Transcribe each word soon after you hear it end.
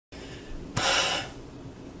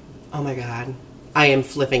Oh my god. I am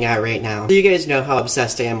flipping out right now. You guys know how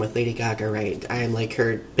obsessed I am with Lady Gaga, right? I am like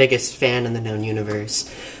her biggest fan in the known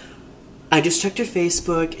universe. I just checked her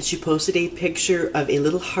Facebook and she posted a picture of a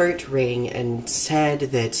little heart ring and said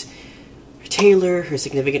that Taylor, her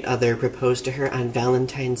significant other, proposed to her on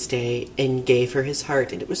Valentine's Day and gave her his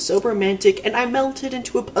heart, and it was so romantic, and I melted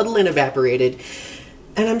into a puddle and evaporated.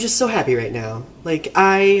 And I'm just so happy right now. Like,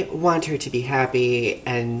 I want her to be happy,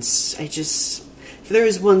 and if there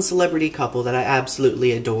is one celebrity couple that I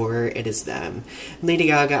absolutely adore, it is them. Lady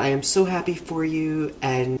Gaga, I am so happy for you,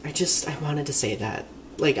 and I wanted to say that.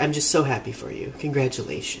 Like, I'm just so happy for you.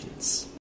 Congratulations.